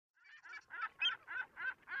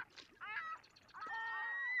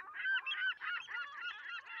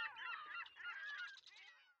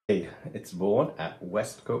Hey, it's Vaughan at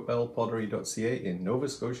westcoatbellpottery.ca in Nova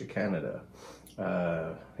Scotia, Canada.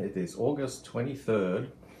 It is August 23rd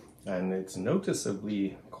and it's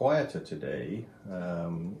noticeably quieter today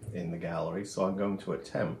in the gallery, so I'm going to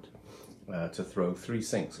attempt to throw 3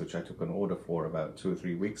 sinks, which I took an order for about 2 or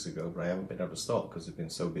 3 weeks ago, but I haven't been able to stop because it's been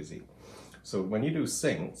so busy. So when you do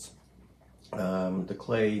sinks, the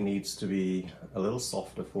clay needs to be a little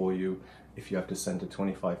softer for you if you have to center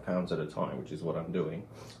 25 pounds at a time, which is what I'm doing.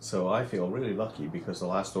 So I feel really lucky because the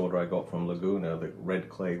last order I got from Laguna, the red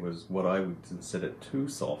clay, was what I would consider too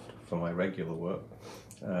soft for my regular work,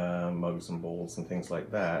 mugs and bowls and things like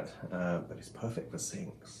that, but it's perfect for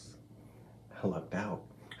sinks. I lucked out,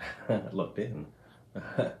 lucked in.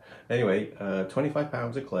 Anyway, 25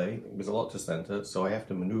 pounds of clay was a lot to center, so I have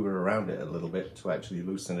to maneuver around it a little bit to actually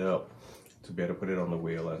loosen it up to be able to put it on the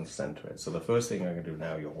wheel and center it. So the first thing I'm going to do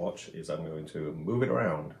now, you'll watch, is I'm going to move it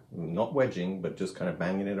around, not wedging, but just kind of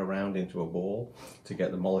banging it around into a ball to get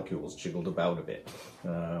the molecules jiggled about a bit,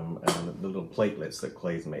 and the little platelets that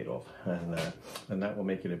clay's made of, and that will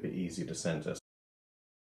make it a bit easier to center.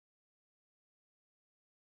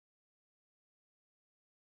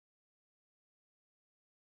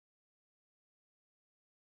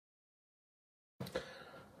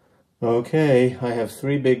 Okay, I have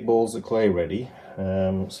 3 big balls of clay ready,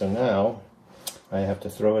 so now I have to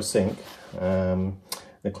throw a sink.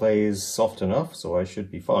 The clay is soft enough, so I should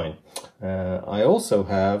be fine. I also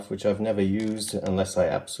have, which I've never used unless I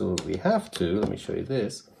absolutely have to, let me show you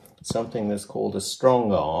this, something that's called a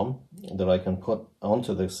strong arm that I can put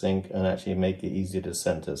onto the sink and actually make it easier to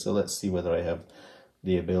center. So let's see whether I have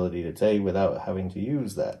the ability today without having to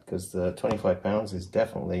use that, because the 25 pounds is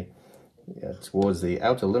definitely towards the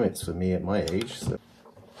outer limits for me at my age. So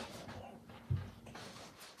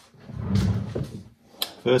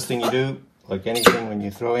first thing you do, like anything when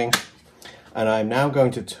you're throwing, and I'm now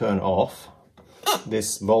going to turn off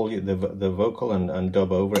this volume, the vocal, and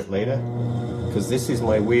dub over it later, because this is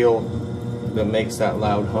my wheel that makes that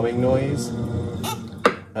loud humming noise,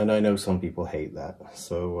 and I know some people hate that.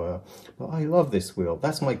 So, but I love this wheel.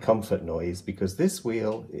 That's my comfort noise, because this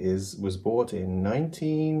wheel was bought in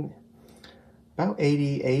about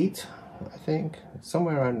 88, I think,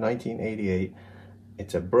 somewhere around 1988.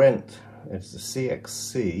 It's a Brent, it's a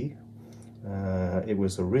CXC. It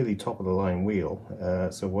was a really top of the line wheel.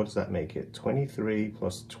 So what does that make it? 23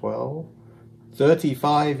 plus 12,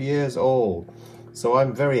 35 years old. So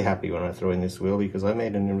I'm very happy when I throw in this wheel, because I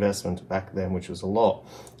made an investment back then, which was a lot,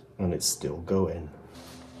 and it's still going.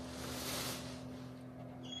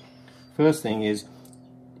 First thing is,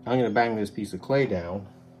 I'm going to bang this piece of clay down.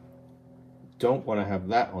 Don't want to have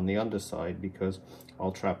that on the underside because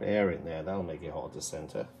I'll trap air in there. That'll make it hard to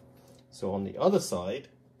center. So on the other side,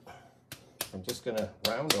 I'm just going to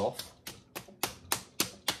round off.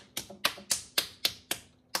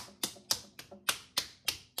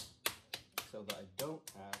 So that I don't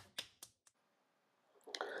have...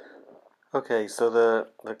 Okay, so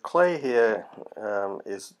the clay here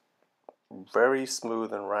is very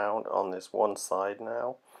smooth and round on this one side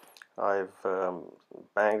now. I've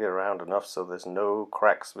banged it around enough so there's no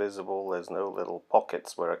cracks visible, there's no little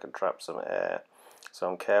pockets where I can trap some air. So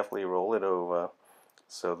I'm carefully roll it over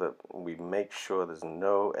so that we make sure there's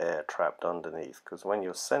no air trapped underneath, because when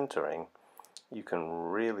you're centering you can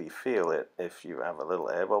really feel it if you have a little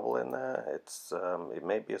air bubble in there. It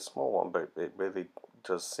may be a small one, but it really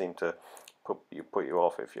does seem to put you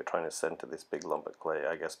off if you're trying to center this big lump of clay,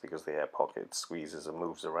 I guess because the air pocket squeezes and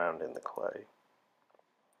moves around in the clay.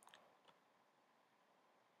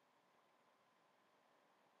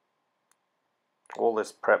 All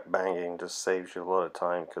this prep banging just saves you a lot of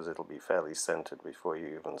time because it'll be fairly centered before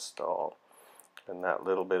you even start. And that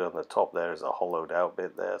little bit on the top there is a hollowed out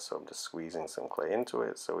bit there, so I'm just squeezing some clay into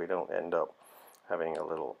it so we don't end up having a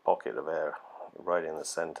little pocket of air right in the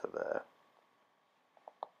center there.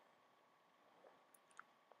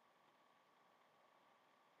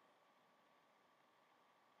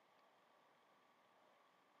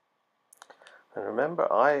 And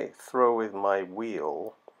remember, I throw with my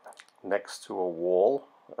wheel next to a wall.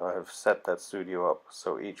 I've set that studio up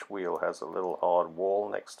so each wheel has a little hard wall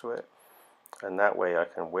next to it, and that way I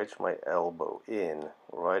can wedge my elbow in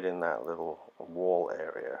right in that little wall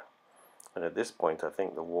area. And at this point I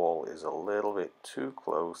think the wall is a little bit too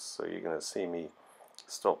close, so you're going to see me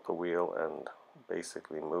stop the wheel and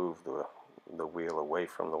basically move the wheel away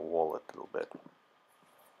from the wall a little bit.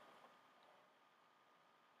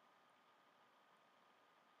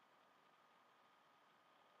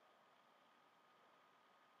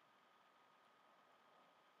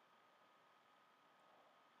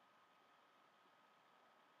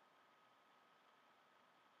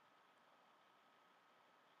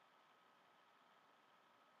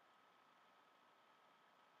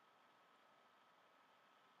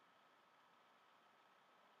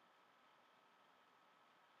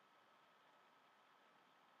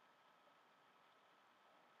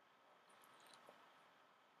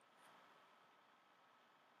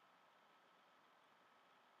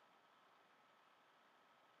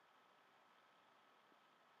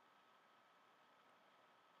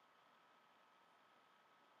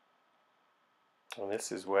 And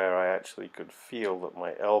this is where I actually could feel that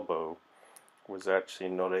my elbow was actually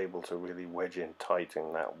not able to really wedge in tight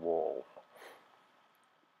in that wall.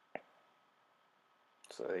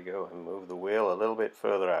 So there you go, and move the wheel a little bit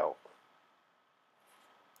further out.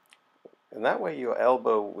 And that way your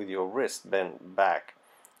elbow with your wrist bent back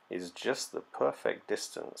is just the perfect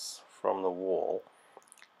distance from the wall,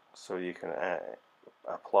 so you can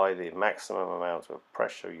apply the maximum amount of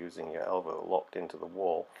pressure using your elbow locked into the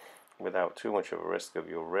wall without too much of a risk of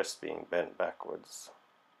your wrist being bent backwards.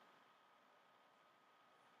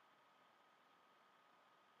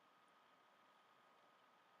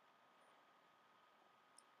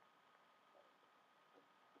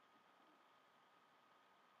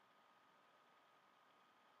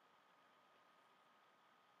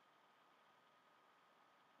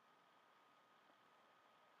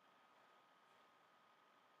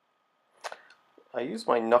 I use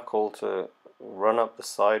my knuckle to run up the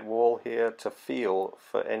side wall here to feel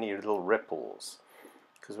for any little ripples,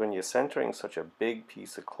 because when you're centering such a big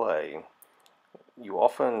piece of clay, you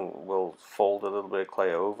often will fold a little bit of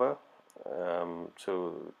clay over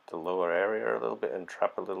to the lower area a little bit and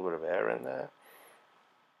trap a little bit of air in there.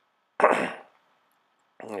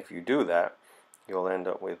 And if you do that, you'll end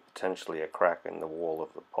up with potentially a crack in the wall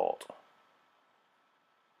of the pot,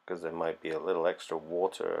 because there might be a little extra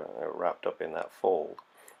water wrapped up in that fold.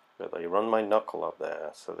 But I run my knuckle up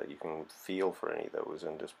there so that you can feel for any of those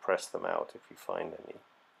and just press them out if you find any.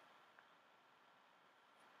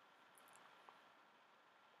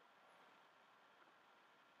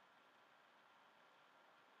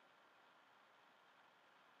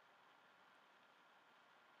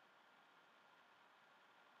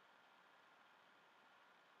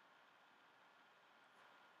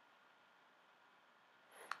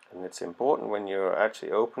 And it's important when you're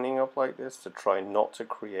actually opening up like this to try not to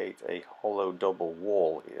create a hollow double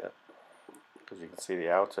wall here, because you can see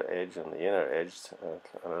the outer edge and the inner edge and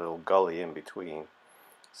a little gully in between.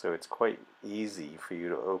 So it's quite easy for you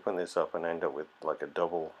to open this up and end up with like a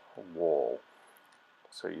double wall.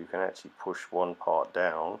 So you can actually push one part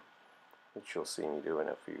down, which you'll see me do in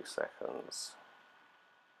a few seconds.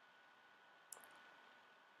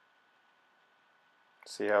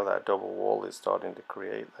 See how that double wall is starting to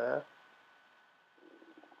create there?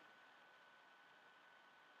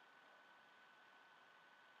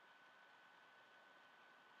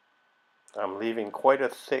 I'm leaving quite a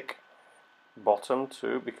thick bottom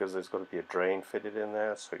too, because there's got to be a drain fitted in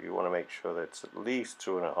there, so you want to make sure that it's at least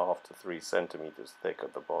 2.5 to 3 centimeters thick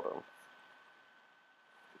at the bottom.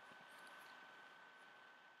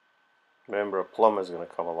 Remember, a plumber's going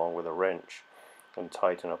to come along with a wrench and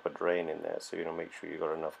tighten up a drain in there, so you know, make sure you've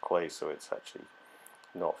got enough clay so it's actually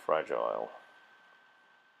not fragile.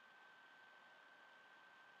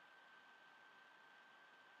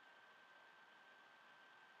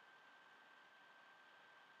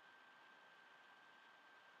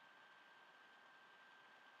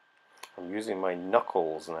 I'm using my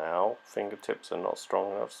knuckles now. Fingertips are not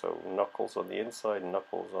strong enough, so knuckles on the inside,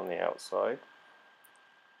 knuckles on the outside.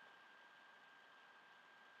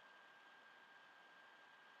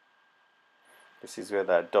 This is where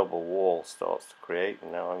that double wall starts to create,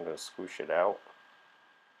 and now I'm going to squish it out.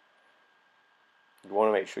 You want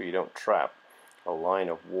to make sure you don't trap a line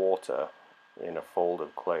of water in a fold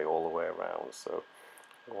of clay all the way around, so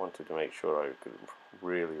I wanted to make sure I could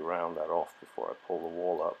really round that off before I pull the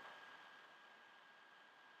wall up.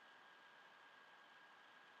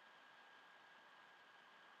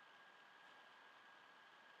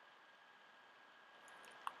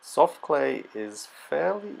 Soft clay is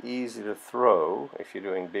fairly easy to throw if you're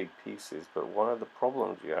doing big pieces, but one of the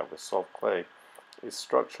problems you have with soft clay is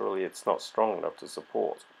structurally it's not strong enough to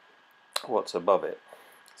support what's above it.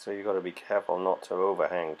 So you've got to be careful not to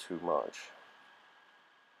overhang too much.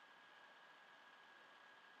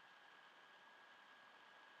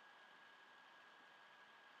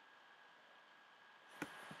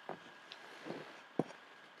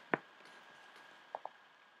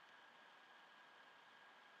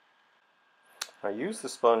 I use the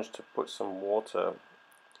sponge to put some water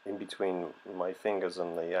in between my fingers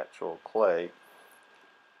and the actual clay,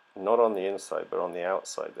 not on the inside but on the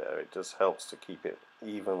outside there. It just helps to keep it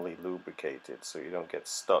evenly lubricated so you don't get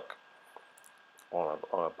stuck on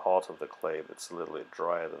a part of the clay that's a little bit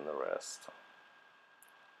drier than the rest.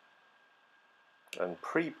 And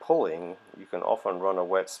pre-pulling, you can often run a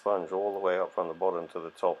wet sponge all the way up from the bottom to the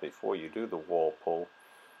top before you do the wall pull,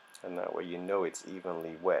 and that way you know it's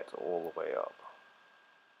evenly wet all the way up.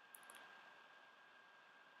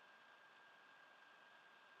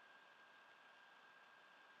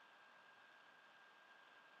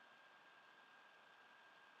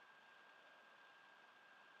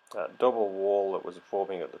 That double wall that was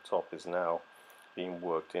forming at the top is now being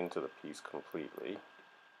worked into the piece completely.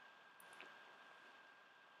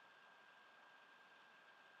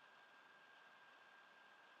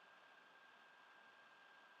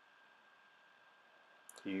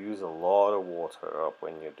 You use a lot of water up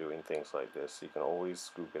when you're doing things like this. You can always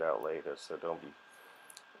scoop it out later, so don't be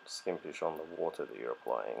skimpish on the water that you're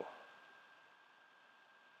applying.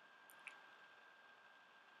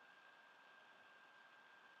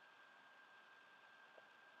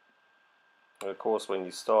 And of course, when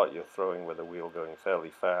you start, you're throwing with the wheel going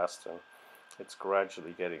fairly fast, and it's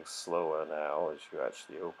gradually getting slower now as you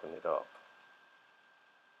actually open it up.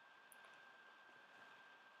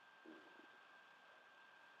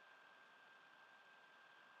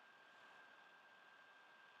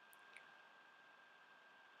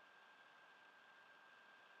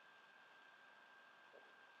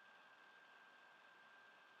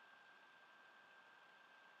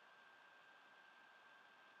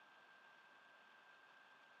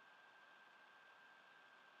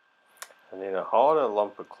 And in a harder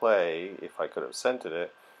lump of clay, if I could have centered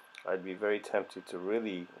it, I'd be very tempted to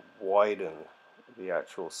really widen the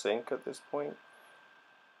actual sink at this point.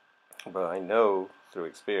 But I know through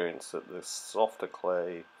experience that this softer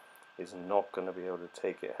clay is not going to be able to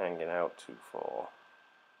take it hanging out too far.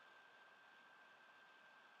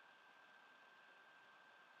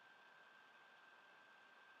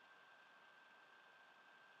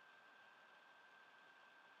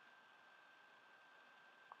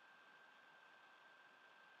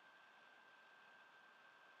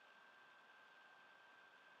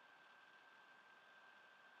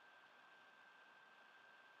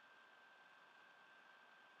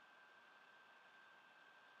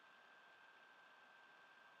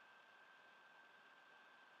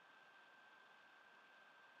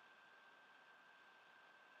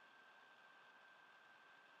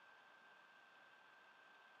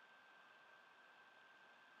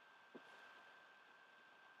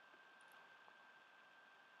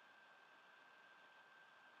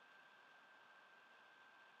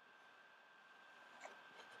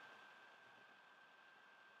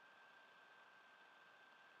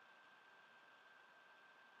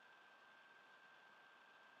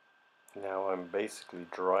 Now I'm basically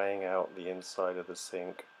drying out the inside of the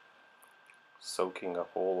sink, soaking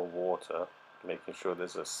up all the water, making sure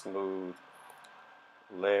there's a smooth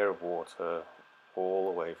layer of water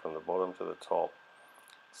all the way from the bottom to the top,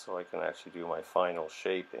 so I can actually do my final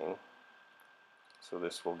shaping. So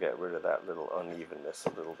this will get rid of that little unevenness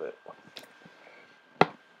a little bit.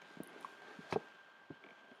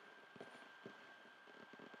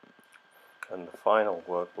 And the final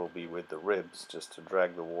work will be with the ribs, just to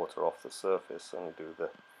drag the water off the surface and do the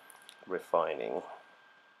refining.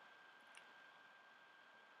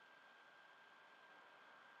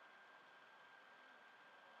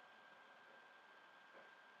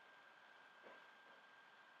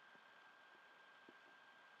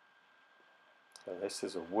 And this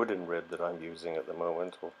is a wooden rib that I'm using at the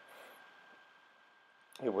moment.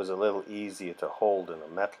 It was a little easier to hold than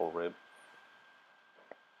a metal rib.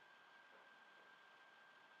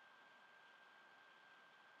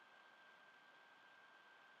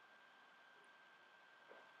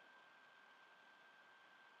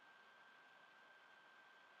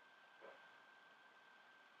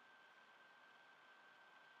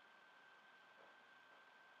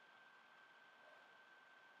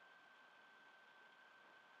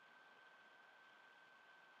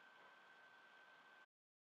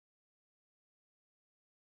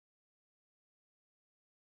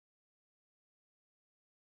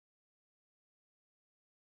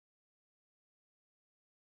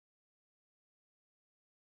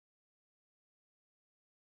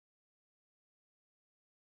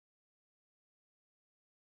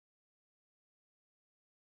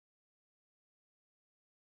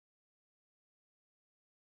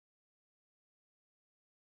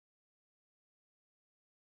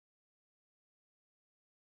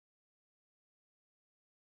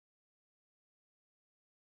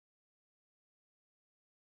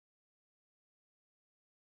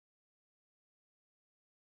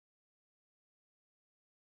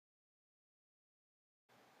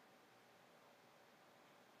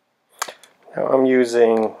 Now I'm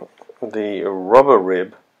using the rubber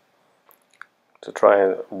rib to try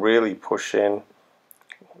and really push in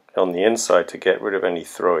on the inside to get rid of any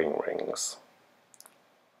throwing rings,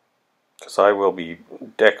 because I will be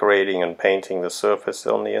decorating and painting the surface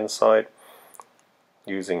on the inside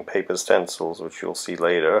using paper stencils, which you'll see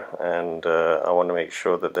later, and I want to make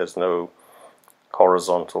sure that there's no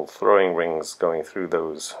horizontal throwing rings going through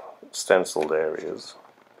those stenciled areas.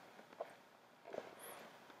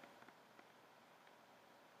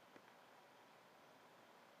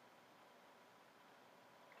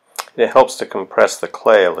 It helps to compress the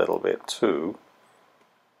clay a little bit too.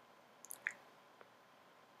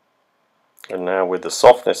 And now with the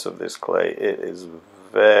softness of this clay, it is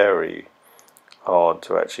very hard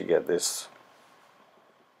to actually get this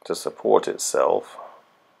to support itself,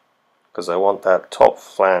 because I want that top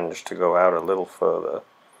flange to go out a little further.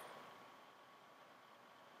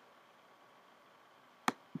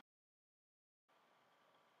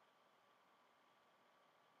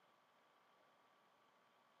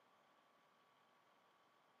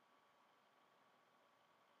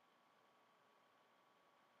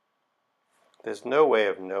 There's no way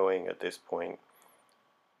of knowing at this point,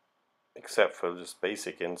 except for just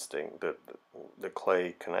basic instinct, that the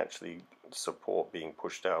clay can actually support being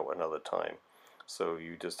pushed out another time. So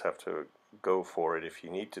you just have to go for it. If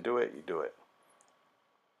you need to do it, you do it.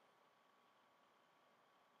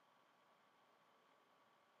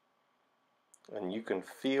 And you can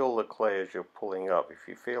feel the clay as you're pulling up. If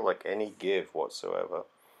you feel like any give whatsoever,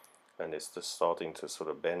 and it's just starting to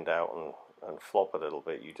sort of bend out and flop a little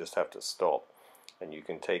bit, you just have to stop. And you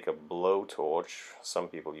can take a blowtorch. Some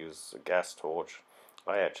people use a gas torch.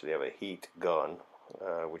 I actually have a heat gun,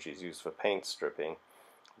 which is used for paint stripping,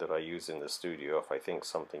 that I use in the studio if I think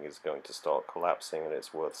something is going to start collapsing and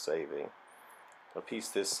it's worth saving. A piece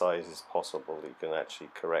this size is possible. You can actually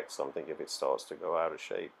correct something if it starts to go out of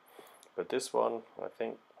shape. But this one, I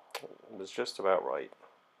think, was just about right.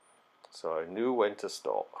 So I knew when to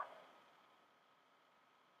stop.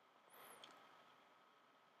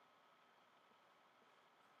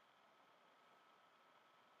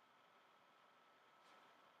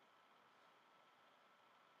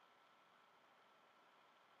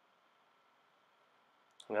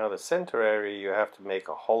 Now the center area, you have to make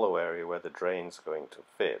a hollow area where the drain's going to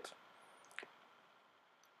fit.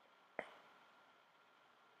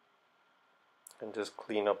 And just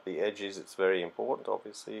clean up the edges. It's very important,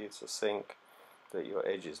 obviously. It's a sink, that your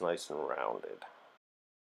edge is nice and rounded.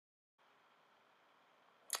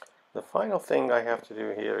 The final thing I have to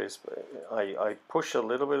do here is I push a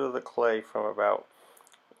little bit of the clay from about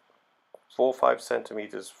 4 or 5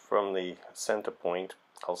 centimeters from the center point.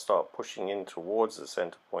 I'll start pushing in towards the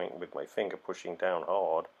center point with my finger pushing down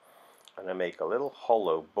hard, and I make a little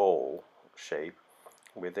hollow bowl shape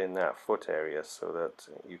within that foot area so that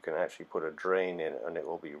you can actually put a drain in and it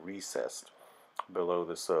will be recessed below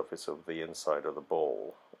the surface of the inside of the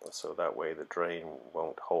bowl, so that way the drain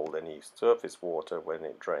won't hold any surface water when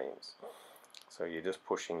it drains. So you're just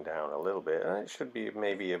pushing down a little bit, and it should be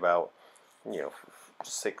maybe about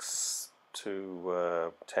 6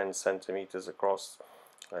 to 10 centimeters across,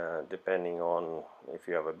 depending on if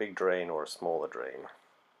you have a big drain or a smaller drain.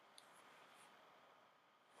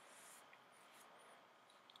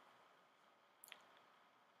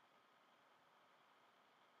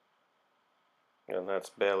 And that's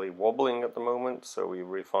barely wobbling at the moment, so we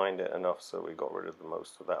refined it enough so we got rid of the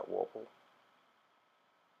most of that wobble.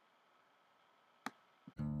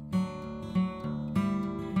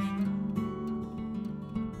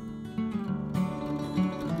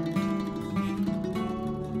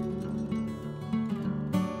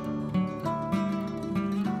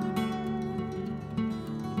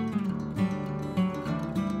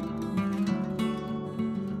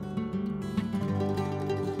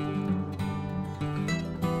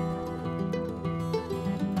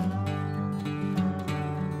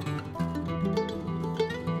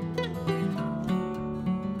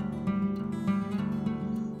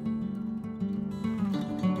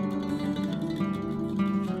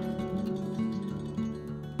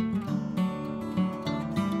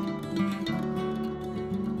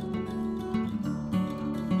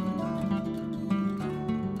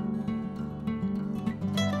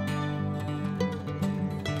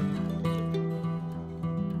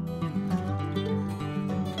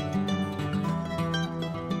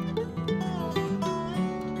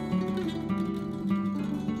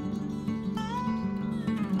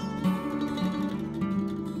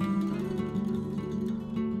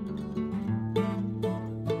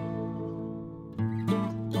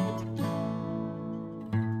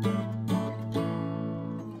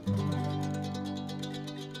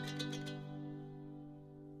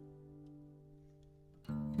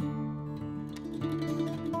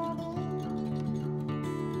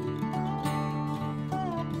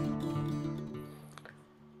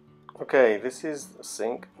 Okay, this is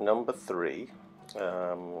sink number 3,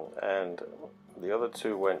 and the other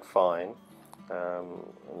 2 went fine,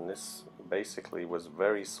 and this basically was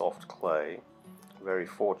very soft clay, very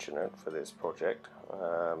fortunate for this project,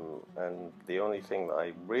 and the only thing that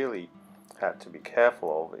I really had to be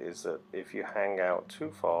careful of is that if you hang out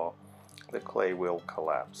too far, the clay will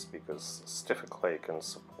collapse because stiffer clay can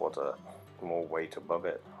support more weight above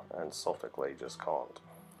it and softer clay just can't.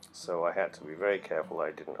 So I had to be very careful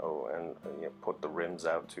I didn't put the rims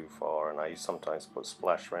out too far, and I sometimes put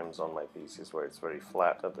splash rims on my pieces where it's very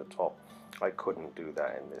flat at the top. I couldn't do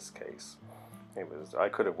that in this case. I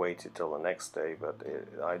could have waited till the next day, but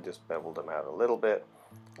I just beveled them out a little bit,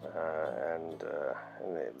 and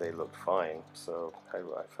they looked fine. So I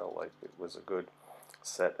felt like it was a good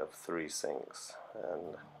set of 3 sinks,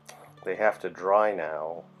 and they have to dry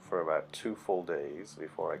now for about 2 full days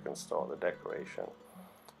before I can start the decoration,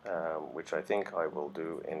 which I think I will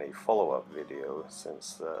do in a follow-up video,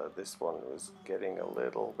 since this one was getting a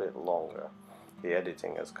little bit longer. The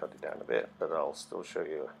editing has cut it down a bit, but I'll still show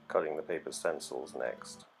you cutting the paper stencils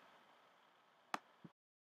next.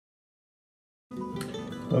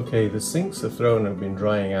 Okay, the sinks are thrown have been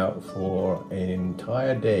drying out for an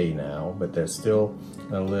entire day now, but they're still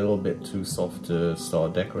a little bit too soft to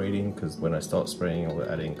start decorating, because when I start spraying or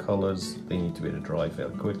adding colors, they need to be able to dry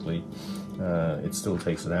fairly quickly. It still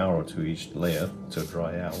takes an hour or 2 each layer to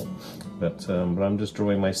dry out, but I'm just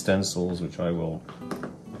drawing my stencils, which I will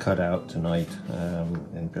cut out tonight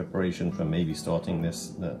in preparation for maybe starting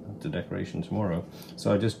the decoration tomorrow.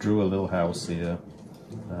 So I just drew a little house here,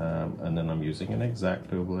 and then I'm using an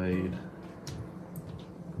X-Acto blade.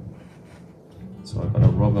 So I've got a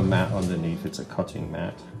rubber mat underneath, it's a cutting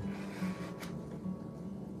mat.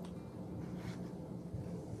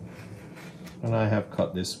 And I have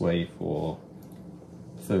cut this way for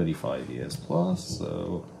 35 years plus,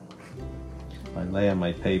 so I layer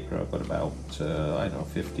my paper. I've got about, I don't know,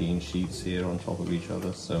 15 sheets here on top of each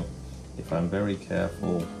other, so if I'm very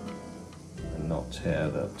careful and not tear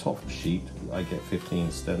the top sheet, I get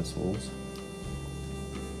 15 stencils,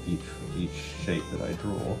 each shape that I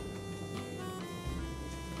draw.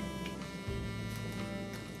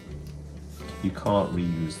 You can't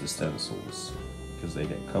reuse the stencils because they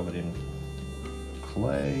get covered in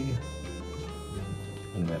clay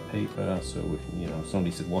and their paper, so you know,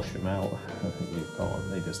 somebody said wash them out. You can't,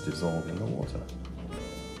 they just dissolve in the water.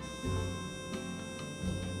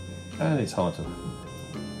 And it's hard to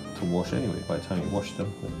wash anyway. By the time you wash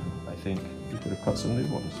them, I think you could have cut some new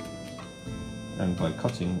ones. And by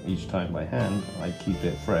cutting each time by hand, I keep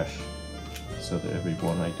it fresh, so that every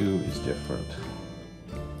one I do is different.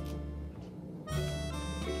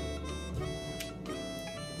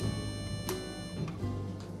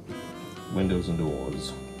 Windows and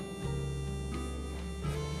doors.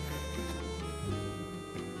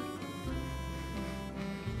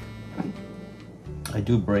 I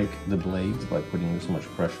do break the blades by putting this much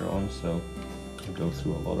pressure on, so I go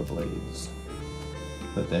through a lot of blades.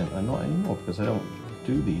 But then I'm not anymore, because I don't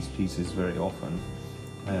do these pieces very often.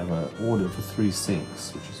 I have an order for 3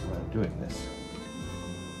 sinks, which is why I'm doing this.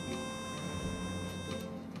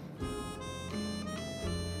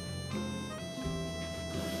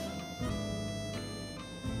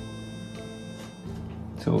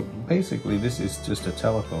 So basically this is just a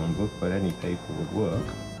telephone book, but any paper would work.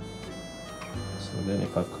 So then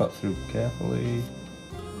if I've cut through carefully,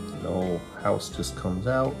 the whole house just comes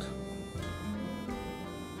out.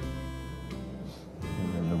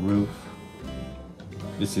 And then the roof.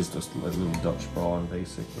 This is just a little Dutch barn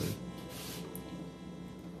basically.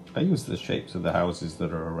 I use the shapes of the houses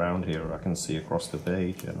that are around here. I can see across the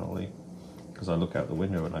bay generally, because I look out the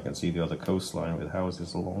window and I can see the other coastline with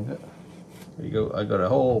houses along it. There you go. I got a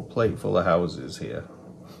whole plate full of houses here.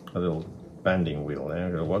 A little banding wheel there.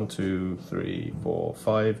 I got 1, 2, 3, 4,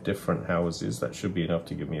 5 different houses. That should be enough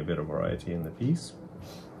to give me a bit of variety in the piece.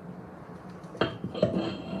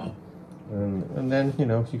 And then, you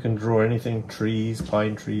know, you can draw anything: trees,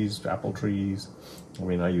 pine trees, apple trees. I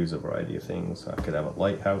mean, I use a variety of things. I could have a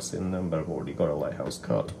lighthouse in them, but I've already got a lighthouse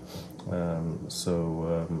cut.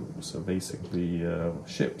 So basically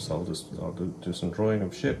ships. I'll do some drawing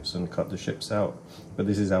of ships and cut the ships out. But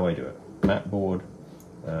this is how I do it: mat board,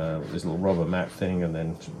 this little rubber mat thing, and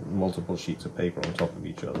then multiple sheets of paper on top of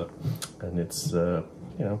each other. And it's you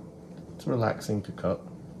know, it's relaxing to cut.